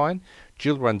 everything's fine.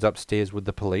 Jill runs upstairs with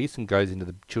the police and goes into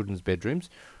the children's bedrooms.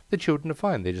 The children are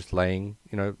fine. They're just laying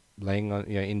on,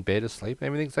 in bed asleep.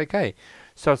 Everything's okay.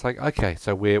 So it's like, okay,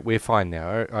 so we're fine now.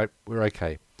 All right, we're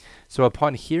okay. So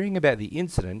upon hearing about the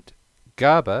incident,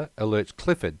 Garber alerts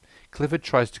Clifford. Clifford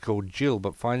tries to call Jill,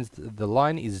 but finds the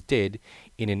line is dead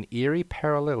in an eerie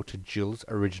parallel to Jill's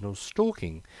original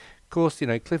stalking. Of course,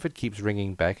 Clifford keeps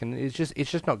ringing back, and it's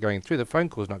just not going through. The phone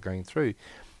call's not going through.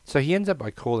 So he ends up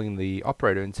by calling the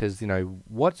operator and says,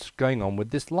 what's going on with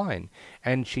this line?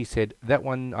 And she said, that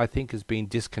one I think has been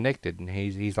disconnected. And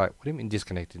he's like, what do you mean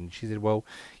disconnected? And she said, well,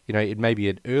 it may be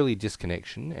an early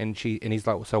disconnection. And he's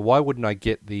like, well, so why wouldn't I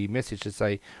get the message to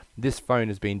say this phone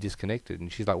has been disconnected?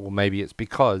 And she's like, well, maybe it's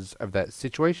because of that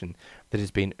situation that it's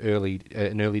been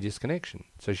an early disconnection.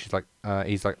 So she's like,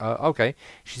 he's like, okay.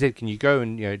 She said, can you go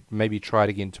and maybe try it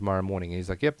again tomorrow morning? And he's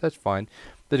like, yep, that's fine.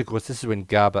 But of course, this is when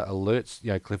Garber alerts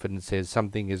Clifford and says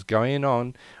something is going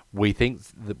on. We think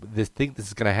this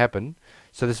is going to happen.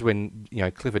 So this is when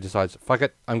Clifford decides, fuck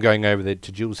it, I'm going over there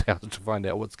to Jill's house to find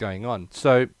out what's going on.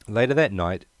 So later that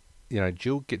night,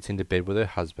 Jill gets into bed with her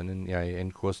husband, and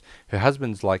of course her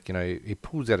husband's like, he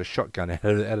pulls out a shotgun out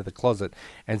of the closet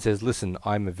and says, listen,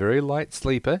 I'm a very light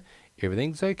sleeper.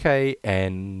 Everything's okay,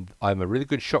 and I'm a really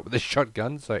good shot with this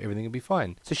shotgun, so everything will be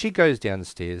fine. So she goes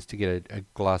downstairs to get a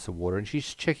glass of water, and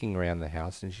she's checking around the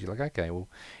house, and she's like, okay, well,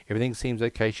 everything seems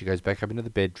okay. She goes back up into the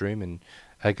bedroom and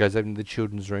goes over into the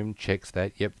children's room, checks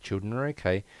that, yep, the children are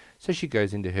okay. So she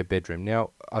goes into her bedroom. Now,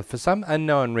 for some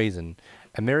unknown reason,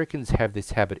 Americans have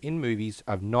this habit in movies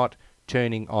of not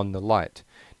turning on the light.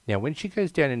 Now, when she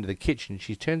goes down into the kitchen,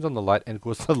 she turns on the light, and of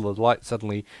course the light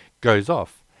suddenly goes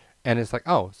off. And it's like,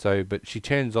 but she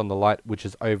turns on the light, which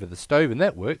is over the stove, and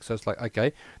that works. So it's like,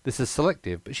 okay, this is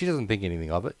selective. But she doesn't think anything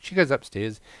of it. She goes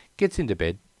upstairs, gets into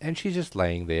bed, and she's just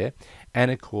laying there. And,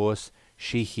 of course,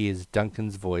 she hears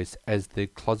Duncan's voice as the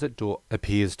closet door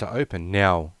appears to open.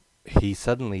 Now, he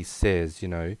suddenly says,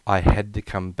 I had to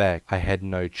come back. I had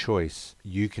no choice.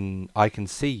 I can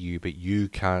see you, but you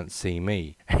can't see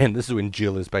me. And this is when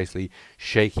Jill is basically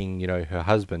shaking, her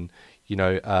husband,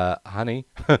 honey,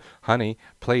 honey,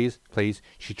 please, please.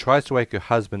 She tries to wake her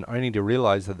husband only to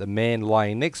realize that the man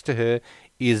lying next to her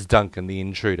is Duncan, the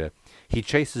intruder. He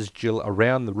chases Jill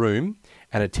around the room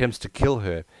and attempts to kill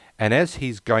her. And as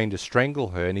he's going to strangle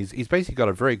her, and he's basically got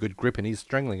a very good grip and he's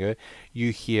strangling her,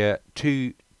 you hear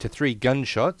 2 to 3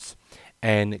 gunshots,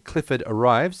 and Clifford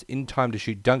arrives in time to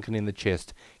shoot Duncan in the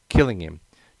chest, killing him.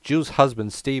 Jill's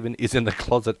husband, Stephen, is in the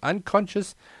closet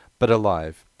unconscious but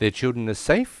alive. Their children are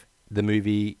safe. The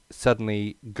movie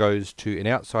suddenly goes to an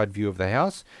outside view of the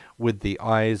house with the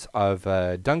eyes of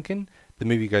Duncan. The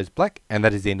movie goes black, and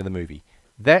that is the end of the movie.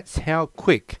 That's how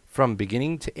quick, from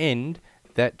beginning to end,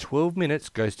 that 12 minutes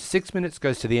goes to 6 minutes,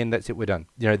 goes to the end. That's it, we're done.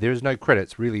 There is no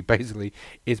credits, really, basically.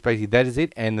 It's basically, that is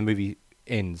it, and the movie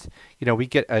ends. We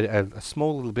get a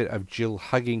small little bit of Jill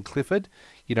hugging Clifford,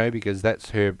 because that's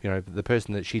her, the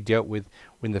person that she dealt with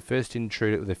when the first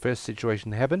intruder, the first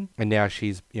situation happened, and now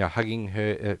she's, hugging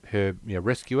her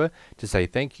rescuer to say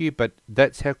thank you. But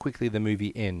that's how quickly the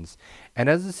movie ends. And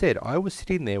as I said, I was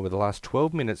sitting there with the last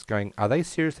 12 minutes going, are they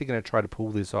seriously going to try to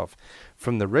pull this off?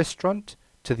 From the restaurant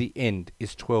to the end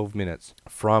is 12 minutes.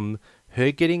 From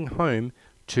her getting home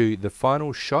to the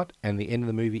final shot and the end of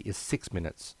the movie is 6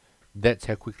 minutes. That's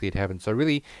how quickly it happened. So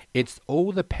really, it's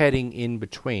all the padding in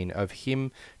between of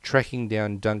him tracking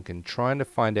down Duncan, trying to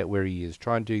find out where he is,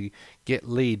 trying to get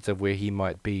leads of where he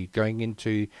might be, going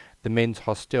into the men's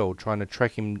hostel, trying to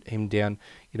track him down,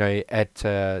 at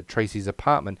Tracy's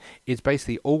apartment. It's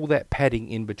basically all that padding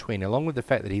in between, along with the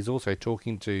fact that he's also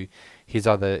talking to his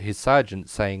sergeant,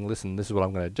 saying, listen, this is what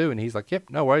I'm going to do. And he's like, yep,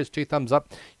 no worries, 2 thumbs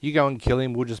up. You go and kill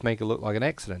him. We'll just make it look like an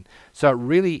accident. So it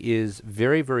really is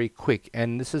very, very quick.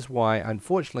 And this is why,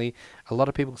 unfortunately, a lot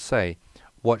of people say,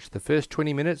 watch the first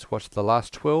 20 minutes, watch the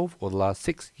last 12 or the last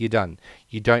 6, you're done.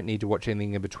 You don't need to watch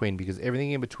anything in between, because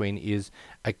everything in between is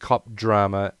a cop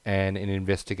drama and an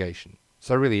investigation.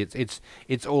 So really,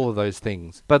 it's all of those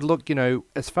things. But look,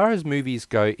 as far as movies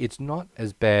go, it's not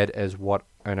as bad as what,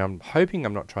 and I'm hoping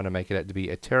I'm not trying to make it out to be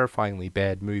a terrifyingly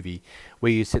bad movie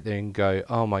where you sit there and go,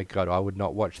 oh my God, I would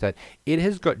not watch that. It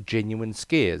has got genuine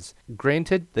scares.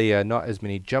 Granted, there are not as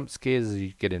many jump scares as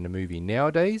you get in a movie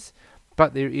nowadays,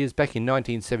 but there is, back in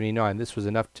 1979, this was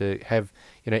enough to have,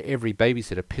 every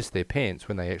babysitter piss their pants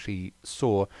when they actually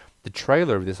saw the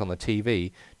trailer of this on the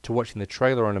TV, to watching the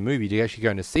trailer on a movie, to actually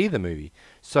going to see the movie.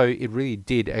 So it really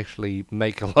did actually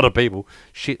make a lot of people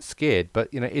shit scared. But,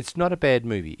 it's not a bad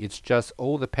movie. It's just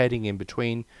all the padding in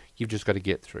between you've just got to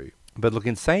get through. But look,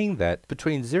 in saying that,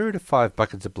 between 0 to 5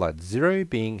 buckets of blood, 0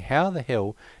 being how the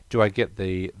hell do I get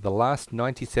the last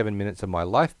 97 minutes of my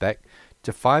life back,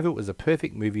 to 5, it was a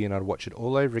perfect movie and I'd watch it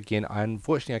all over again.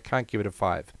 Unfortunately, I can't give it a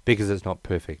 5 because it's not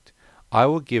perfect. I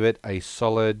will give it a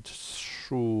solid,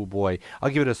 I'll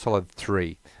give it a solid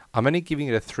 3. I'm only giving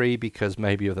it a 3 because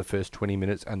maybe of the first 20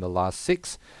 minutes and the last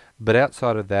 6, but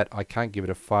outside of that, I can't give it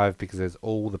a 5 because there's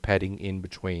all the padding in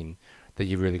between that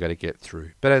you've really got to get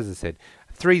through. But as I said,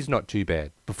 3's not too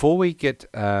bad. Before we get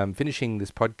finishing this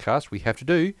podcast, we have to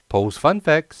do Paul's Fun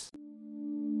Facts.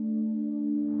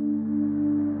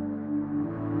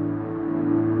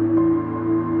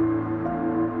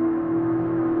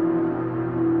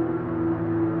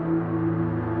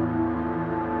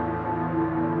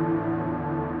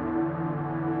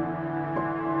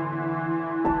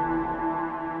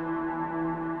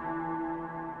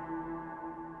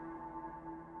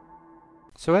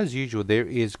 So as usual, there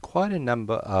is quite a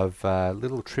number of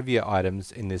little trivia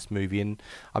items in this movie, and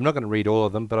I'm not going to read all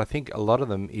of them, but I think a lot of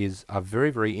them are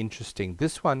very, very interesting.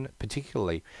 This one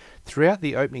particularly. Throughout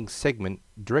the opening segment,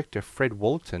 director Fred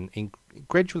Walton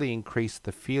gradually increased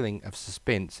the feeling of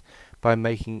suspense by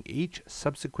making each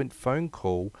subsequent phone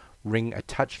call ring a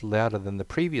touch louder than the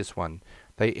previous one.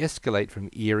 They escalate from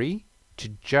eerie to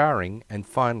jarring and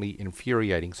finally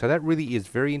infuriating. So that really is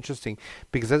very interesting,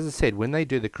 because as I said, when they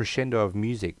do the crescendo of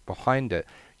music behind it,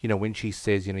 when she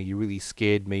says, you really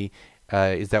scared me,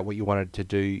 is that what you wanted to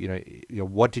do,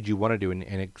 what did you want to do, and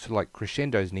it sort of like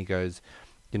crescendos, and he goes,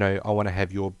 I want to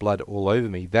have your blood all over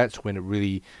me. That's when it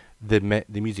really, the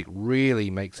music really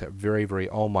makes it very, very,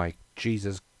 oh my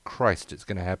Jesus Christ, it's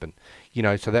going to happen,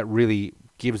 so that really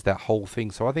gives that whole thing.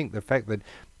 So I think the fact that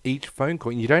each phone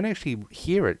call, and you don't actually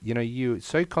hear it, you're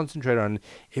so concentrated on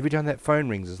every time that phone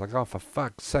rings, it's like, oh, for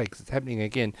fuck's sakes, it's happening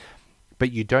again.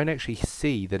 But you don't actually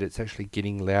see that it's actually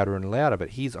getting louder and louder, but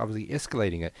he's obviously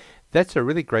escalating it. That's a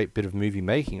really great bit of movie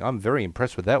making. I'm very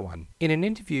impressed with that one. In an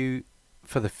interview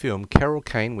for the film, Carol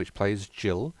Kane, which plays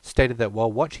Jill, stated that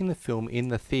while watching the film in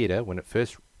the theatre when it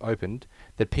first opened,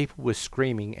 that people were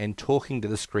screaming and talking to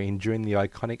the screen during the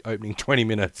iconic opening 20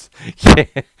 minutes. Yeah,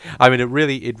 I mean, it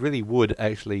really would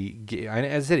actually, and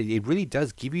as I said, it really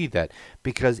does give you that,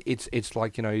 because it's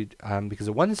like, because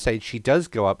at one stage she does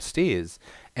go upstairs,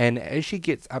 and as she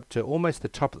gets up to almost the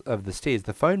top of the stairs,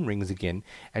 the phone rings again,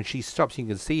 and she stops. You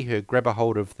can see her grab a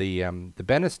hold of the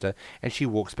banister, and she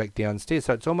walks back downstairs.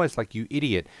 So it's almost like, you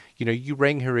idiot, you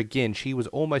rang her again. She was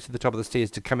almost at the top of the stairs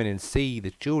to come in and see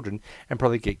the children and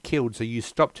probably get killed. So you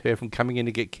stopped her from coming in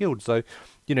to get killed. So,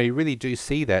 you really do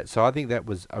see that. So I think that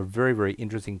was a very, very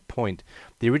interesting point.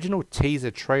 The original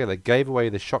teaser trailer gave away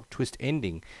the shock twist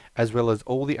ending, as well as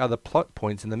all the other plot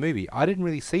points in the movie. I didn't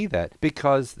really see that,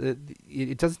 because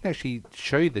it doesn't actually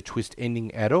show the twist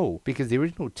ending at all, because the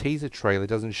original teaser trailer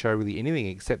doesn't show really anything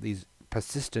except these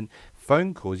persistent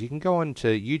phone calls. You can go on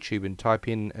to YouTube and type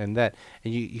in and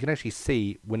you can actually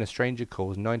see When a Stranger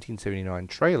Calls 1979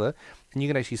 trailer, and you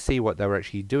can actually see what they were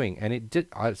actually doing. And it did,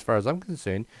 as far as I'm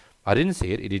concerned, I didn't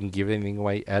see it. It didn't give anything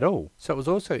away at all. So it was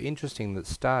also interesting that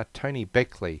star Tony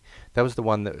Beckley, that was the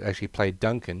one that actually played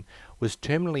Duncan, was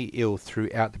terminally ill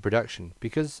throughout the production.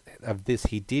 Because of this,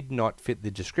 he did not fit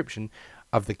the description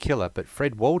of the killer, but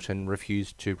Fred Walton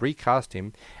refused to recast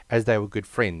him, as they were good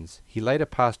friends. He later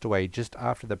passed away just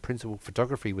after the principal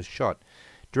photography was shot.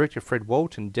 Director Fred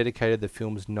Walton dedicated the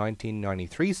film's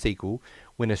 1993 sequel,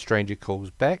 When a Stranger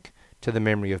Calls Back, to the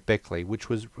memory of Beckley,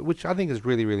 which I think is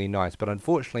really, really nice. But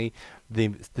unfortunately,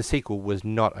 the sequel was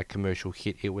not a commercial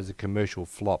hit. It was a commercial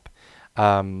flop.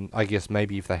 I guess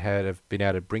maybe if they had have been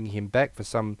able to bring him back for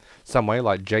some way,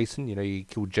 like Jason, you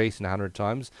killed Jason 100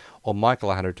 times, or Michael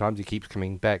 100 times, he keeps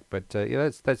coming back. But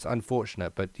that's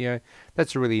unfortunate. But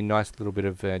that's a really nice little bit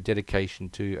of dedication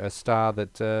to a star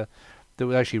that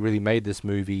actually really made this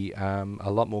movie a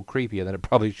lot more creepier than it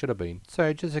probably should have been.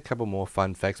 So just a couple more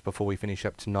fun facts before we finish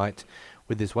up tonight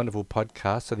with this wonderful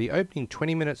podcast. So the opening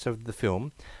 20 minutes of the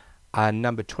film are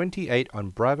number 28 on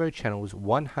Bravo Channel's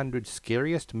 100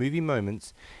 Scariest Movie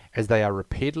Moments, as they are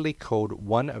repeatedly called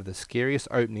one of the scariest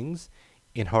openings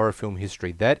in horror film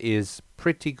history. That is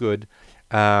pretty good.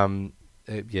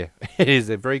 Yeah, it is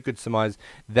a very good surmise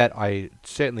that I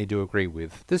certainly do agree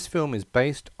with. This film is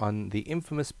based on the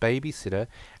infamous Babysitter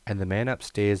and the Man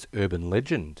Upstairs urban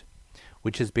legend,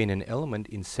 which has been an element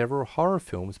in several horror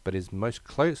films but is most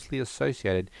closely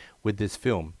associated with this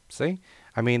film. See?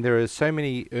 I mean, there are so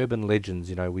many urban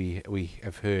legends, we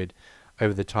have heard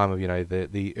over the time of,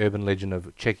 the urban legend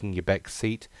of checking your back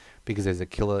seat because there's a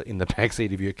killer in the back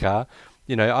seat of your car.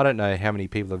 I don't know how many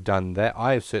people have done that.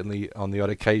 I have certainly, on the odd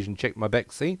occasion, checked my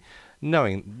back seat,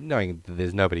 knowing that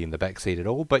there's nobody in the back seat at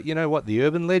all. But you know what? The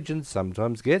urban legend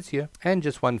sometimes gets you. And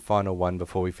just one final one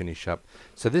before we finish up.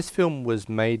 So this film was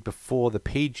made before the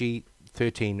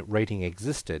PG-13 rating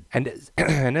existed, and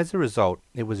as a result,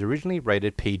 it was originally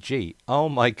rated PG. Oh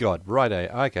my God! Righto.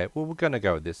 Okay. Well, we're going to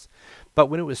go with this. But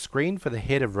when it was screened for the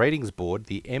head of ratings board,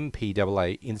 the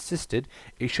MPAA insisted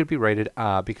it should be rated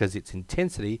R because its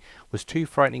intensity was too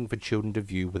frightening for children to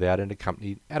view without an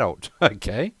accompanied adult.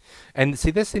 Okay. And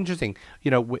see, that's interesting.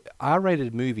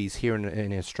 R-rated movies here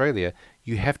in Australia,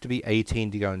 you have to be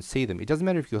 18 to go and see them. It doesn't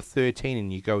matter if you're 13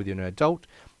 and you go with an adult,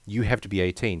 you have to be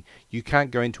 18. You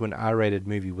can't go into an R-rated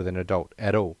movie with an adult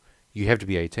at all. You have to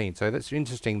be 18. So that's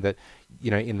interesting that,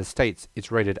 in the States,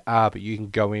 it's rated R, but you can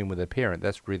go in with a parent.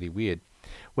 That's really weird.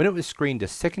 When it was screened a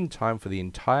second time for the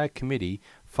entire committee,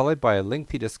 followed by a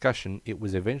lengthy discussion, it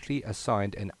was eventually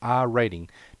assigned an R rating,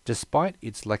 despite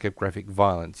its lack of graphic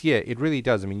violence. Yeah, it really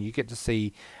does. I mean, you get to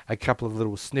see a couple of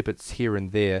little snippets here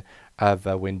and there of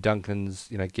when Duncan's,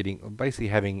 basically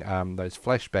having those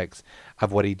flashbacks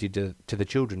of what he did to the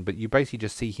children, but you basically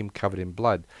just see him covered in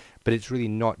blood. But it's really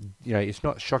not, it's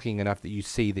not shocking enough that you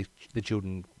see the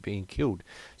children being killed.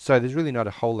 So there's really not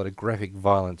a whole lot of graphic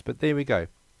violence. But there we go.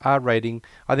 R rating,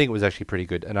 I think it was actually pretty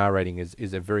good. An R rating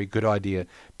is a very good idea,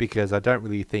 because I don't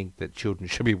really think that children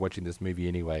should be watching this movie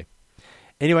anyway.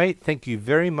 Anyway, thank you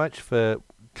very much for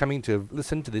coming to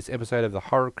listen to this episode of the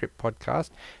Horror Crypt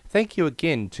podcast. Thank you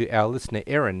again to our listener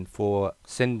Erin for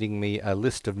sending me a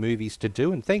list of movies to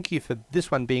do, and thank you for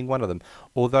this one being one of them,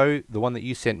 although the one that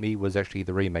you sent me was actually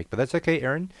the remake. But that's okay,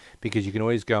 Erin, because you can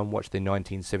always go and watch the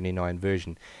 1979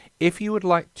 version. If you would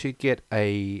like to get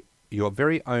your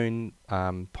very own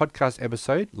podcast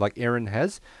episode like Erin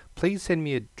has, please send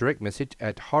me a direct message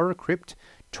at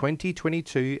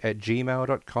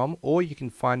horrorcrypt2022@gmail.com, or you can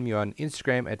find me on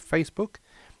Instagram at Facebook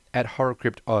at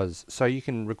horrorcryptoz. So you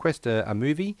can request a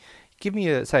movie, give me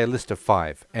a list of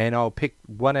 5, and I'll pick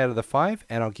one out of the 5,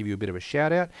 and I'll give you a bit of a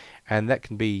shout out, and that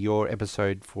can be your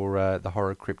episode for the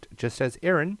Horror Crypt, just as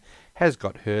Erin has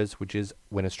got hers, which is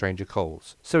When a Stranger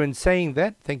Calls. So in saying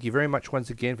that, thank you very much once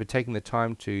again for taking the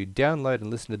time to download and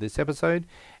listen to this episode,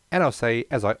 and I'll say,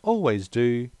 as I always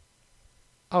do,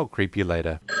 I'll creep you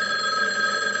later.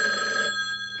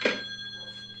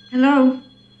 Hello?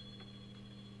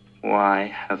 Why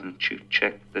haven't you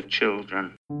checked the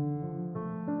children?